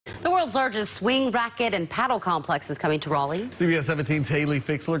The world's largest swing, racket, and paddle complex is coming to Raleigh. CBS 17's Haley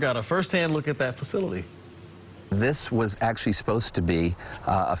Fixler got a first-hand look at that facility. This was actually supposed to be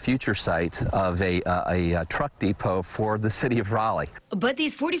a future site of a truck depot for the city of Raleigh. But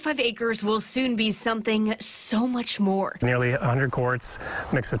these 45 acres will soon be something so much more. Nearly 100 courts,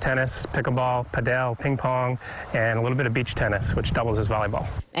 mix of tennis, pickleball, padel, ping pong, and a little bit of beach tennis, which doubles as volleyball.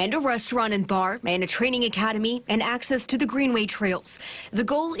 And a restaurant and bar, and a training academy, and access to the Greenway trails. The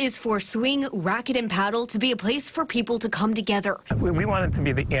goal is for swing, racket, and paddle to be a place for people to come together. We want it to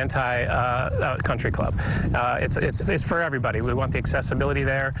be the anti-country club. It's for everybody. We want the accessibility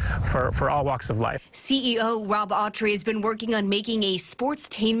there for all walks of life. CEO Rob Autry has been working on making a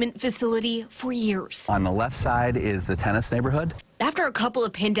sportstainment facility for years. On the left side is the tennis neighborhood. After a couple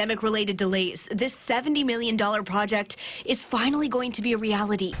of pandemic-related delays, this $70 million project is finally going to be a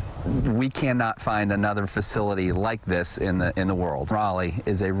reality. We cannot find another facility like this in the world. Raleigh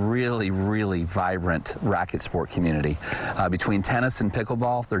is a really, really vibrant racket sport community. Between tennis and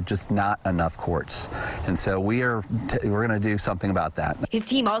pickleball, there are just not enough courts. And so we're going to do something about that. His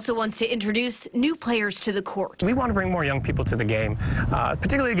team also wants to introduce new players to the court. We want to bring more young people to the game.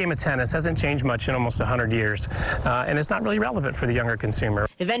 Particularly the game of tennis hasn't changed much in almost 100 years, and it's not really relevant for the younger consumer.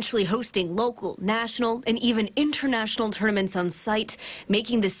 Eventually hosting local, national, and even international tournaments on site,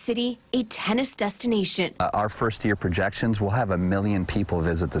 making the city a tennis destination. Our first year projections will have 1 million people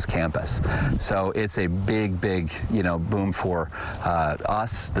visit this campus. So it's a big, big, boom for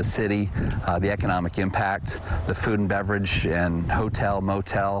us, the city, the economic impact, the food and beverage and hotel,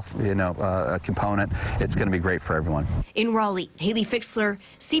 motel, component. It's going to be great for everyone. In Raleigh, Haley Fixler,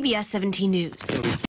 CBS 17 News.